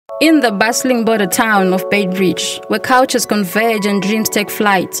In the bustling border town of Beitbridge, where cultures converge and dreams take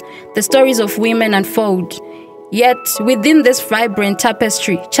flight, the stories of women unfold. Yet, within this vibrant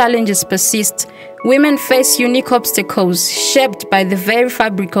tapestry, challenges persist. Women face unique obstacles shaped by the very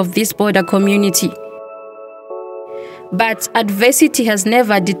fabric of this border community. But adversity has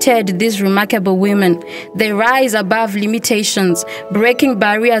never deterred these remarkable women. They rise above limitations, breaking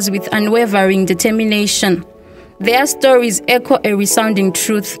barriers with unwavering determination. Their stories echo a resounding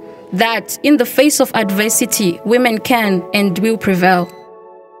truth that, in the face of adversity, women can and will prevail.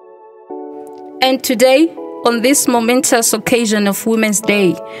 And today, on this momentous occasion of Women's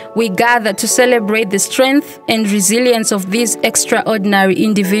Day, we gather to celebrate the strength and resilience of these extraordinary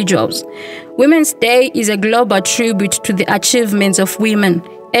individuals. Women's Day is a global tribute to the achievements of women,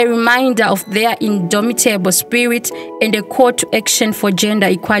 a reminder of their indomitable spirit and a call to action for gender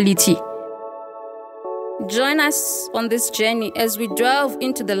equality. Join us on this journey as we delve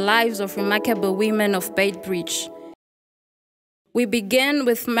into the lives of remarkable women of Beitbridge. We begin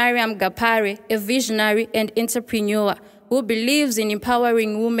with Mariam Gapare, a visionary and entrepreneur who believes in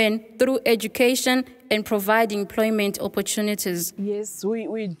empowering women through education and providing employment opportunities. Yes,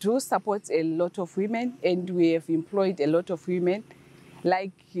 we do support a lot of women, and we have employed a lot of women.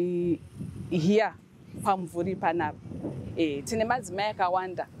 Like here, Pamvuri Panab, Tinemazimaya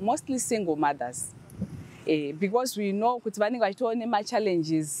Kawanda, mostly single mothers. Because we know that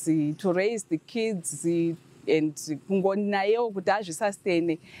challenges to raise the kids and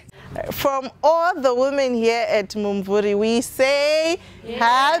sustain. From all the women here at Mumvuri, we say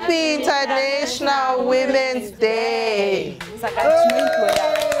Happy International Women's Day.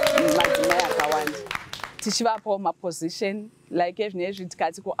 My position, like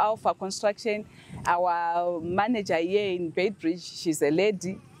Alpha Construction, our manager here in Beitbridge, she's a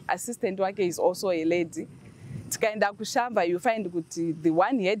lady. Assistant worker is also a lady. You find the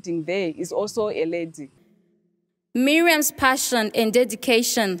one heading there is also a lady. Miriam's passion and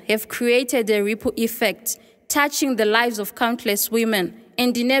dedication have created a ripple effect, touching the lives of countless women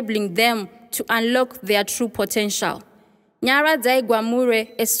and enabling them to unlock their true potential. Nyara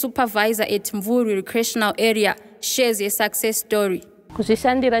Daigwamure, a supervisor at Mvuri Recreational Area, shares a success story.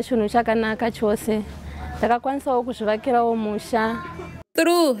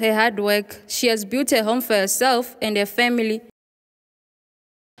 Through her hard work, she has built a home for herself and her family.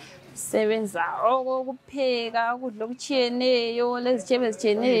 Sebenza ukupheka ukudla okutshiyeneyo lezitshebe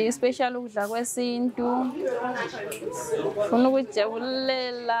ezitshiyeneyo especially ukudla kwesintu ufuna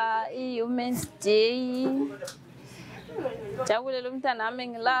ukujabulela i-Women's Day jabulela umntana wami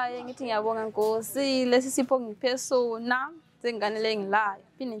engilayo ngithi ngiyabonga Nkosi lesi sipho ngiphe sona sengane lengilayo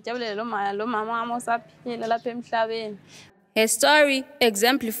phinde ngijabulele lo mama wami osaphila lapha emhlabeni. Her story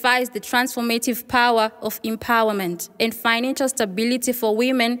exemplifies the transformative power of empowerment and financial stability for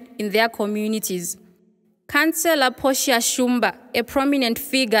women in their communities. Councillor Portia Shumba, a prominent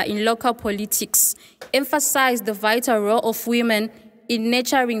figure in local politics, emphasized the vital role of women in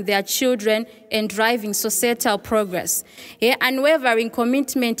nurturing their children and driving societal progress. Her unwavering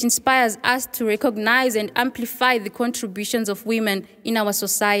commitment inspires us to recognize and amplify the contributions of women in our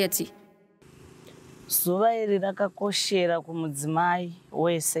society. Zuva iri rakakoshera kumudzimai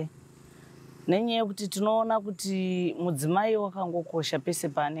wese. Nenyaya yekuti tinoona kuti mudzimai wakangokosha pese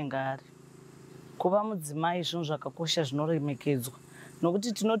paanenge ari. Kuva mudzimai zvinhu zvakakosha zvinoremekedzwa.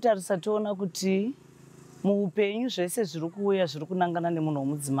 Nokuti tinotarisa toona kuti muupenyu zvese zviri kuuya zviri kunangana nemunhu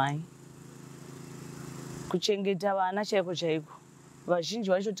womudzimai. Kuchengeta vana chaiko chaiko. Vazhinji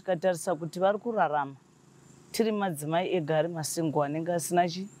vacho tikatarisa kuti vari kurarama. Tiri madzimai ega ari masingo anenge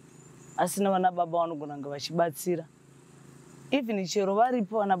asina vana baba vanogona kunge vachibatsira. Even chero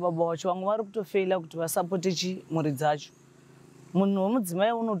varipo vana baba vacho vamwe vari kutofeila kuti vasapote mhuri dzacho. Munhu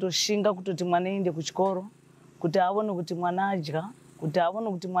womudzimai unotoshinga kutoti mwana aende kuchikoro, kuti aone kuti mwana adya, kuti aone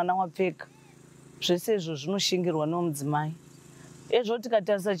kuti mwana wapfeka. Zvese izvo zvinoshingirwa nomudzimai. Ezvo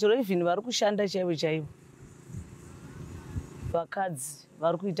tikatarisa chero even vari kushanda chaivo chaivo. Vakadzi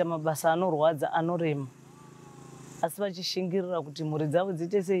vari kuita mabasa anorwadza anorema. Asi vachishingirira kuti mhuri dzavo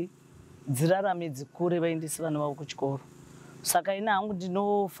dziite sei dzirarame dzikure vaendese vana vavo kuchikoro. Saka ina hangu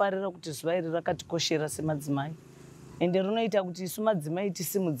ndinofarira kuti zuva iri rakatikoshera semadzimai. Ende rinoita kuti isu madzimai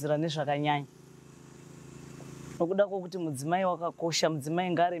tisimudzira nezvakanyanya. Nokuda kwokuti mudzimai wakakosha,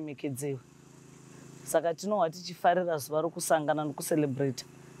 mudzimai ngaaremekedzwe. Saka tinowa tichifarira zuva rokusangana nokucelebrate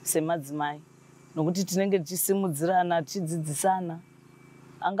semadzimai. Nokuti tinenge tichisimudzirana, tichidzidzisana.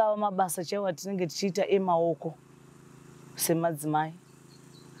 Angava mabasa chaiwo atinenge tichiita emaoko semadzimai.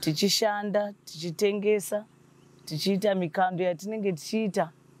 Tichishanda, tichitengesa, tichiita mikando yatinenge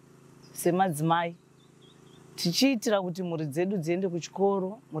tichiita semadzimai. tichiitira kuti mhuri dzedu dziende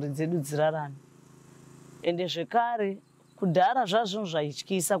kuchikoro, mhuri dzedu dzirarame. Ende zvekare kudhara zvazvinhu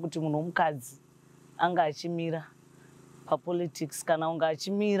zvaityisa kuti munhu womukadzi anga achimira papolitics kana unga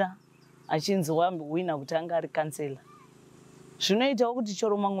achimira achinzi wina kuti anga ari kansela. Zvinoitawo kuti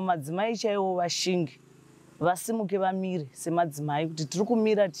chero mamwe madzimai chaiwo vashingi vasimuke vamire semadzimai kuti tiri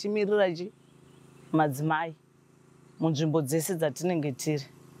kumira tichimirira madzimai munzvimbo dzese dzatinenge tiri.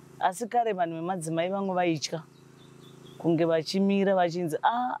 Asi kare vanhu vemadzimai vamwe vaitya kunge vachimira vachinzi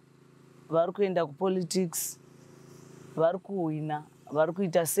vari kuenda kupolitics, vari kuhwina, vari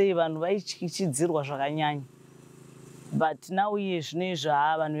kuita sei, vanhu vaityichidzirwa zvakanyanya. But now iye zvinezvi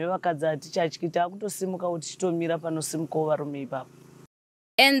vanhu vevakadzi hatichatyi, takutosimuka kuti tichitomira panosimukawo varume ipapo.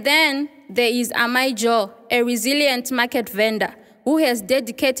 And then there is Amai Jo, a resilient market vendor who has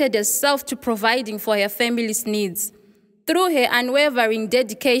dedicated herself to providing for her family's needs. Through her unwavering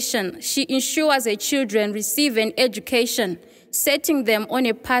dedication, she ensures her children receive an education, setting them on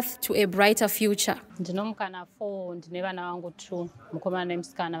a path to a brighter future. Ndinomukana 4 ndine vana vangu 2, mukomana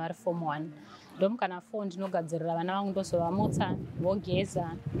nemusikana vari form 1. Ndomukana 4 ndinogadzirira vana vangu ndosovamutsa,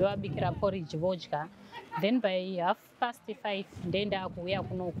 vogeza, ndovabikira porridge vodya. Then by 5:30 ndenda kuuya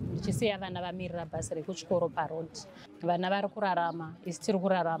kunoku ndichisiya vana vamirira bhasi rekuchikoro parod. Vana vari kurarama, isi tiri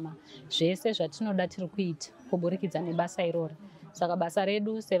kurarama. Zvese zvatinoda tiri kuita kuburikidza nebasa iroro. Saka basa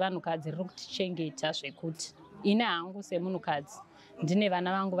redu sevanhukadzi riri kutichengeta zvekuti ine hangu semunhukadzi ndine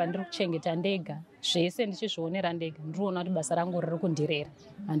vana vangu vandiri kuchengeta ndega, zvese ndichizvionera ndega. Ndiriona kuti basa rangu riri kundirera,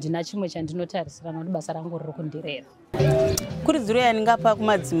 handina chimwe chandinotarisira kuti basa rangu riri kundirera. Kurudziro yandingapa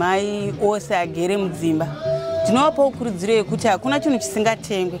kumadzimai ose agere mudzimba, ndinovapawo kurudziro yekuti hakuna chinhu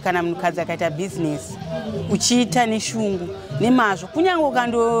chisingatengwe kana munhukadzi akaita bhizinesi uchiita neshungu nemazvo. Kunyange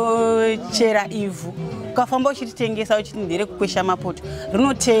ukandochera ivhu ukafamba uchititengesa uchiti ndere kukwesha mapoto,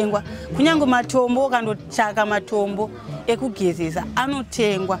 rinotengwa. Kunyange matombo ukandotsvaka matombo ekugezesa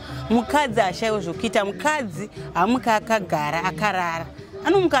anotengwa. Mukadzi hashayiwe zvokuita. Mukadzi hamuka akagara akarara,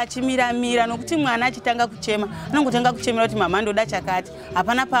 anomuka achimira-mira, nokuti mwana achitanga kuchema anongotanga kuchemera kuti mama ndoda chakati,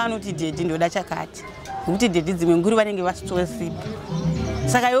 hapana paanoti dhedhi ndoda chakati, nokuti dhedhi dzimwe nguri vanenge vasitosipa.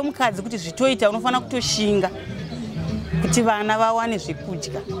 Saka iwe mukadzi kuti zvitoita unofanira kutoshinga kuti vana vawane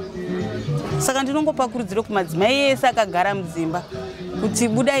zvekudya. Saka ndinongopa kurudziro kumadzimai ese akagara mudzimba kuti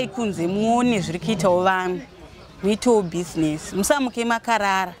budai kunze muone zviri kuitawo vamwe, muitewo bhizinesi, musamuke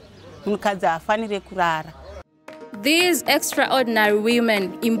makarara. Munhukadzi haafanire kurara. These extraordinary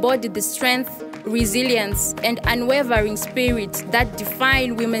women embody the strength, resilience, and unwavering spirit that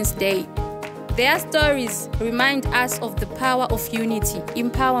define Women's Day. Their stories remind us of the power of unity,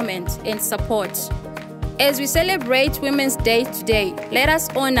 empowerment, and support. As we celebrate Women's Day today, let us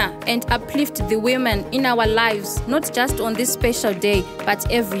honor and uplift the women in our lives, not just on this special day,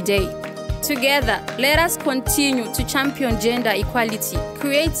 but every day. Together, let us continue to champion gender equality,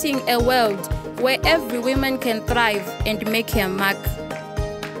 creating a world where every woman can thrive and make her mark.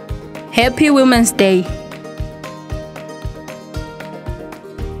 Happy Women's Day.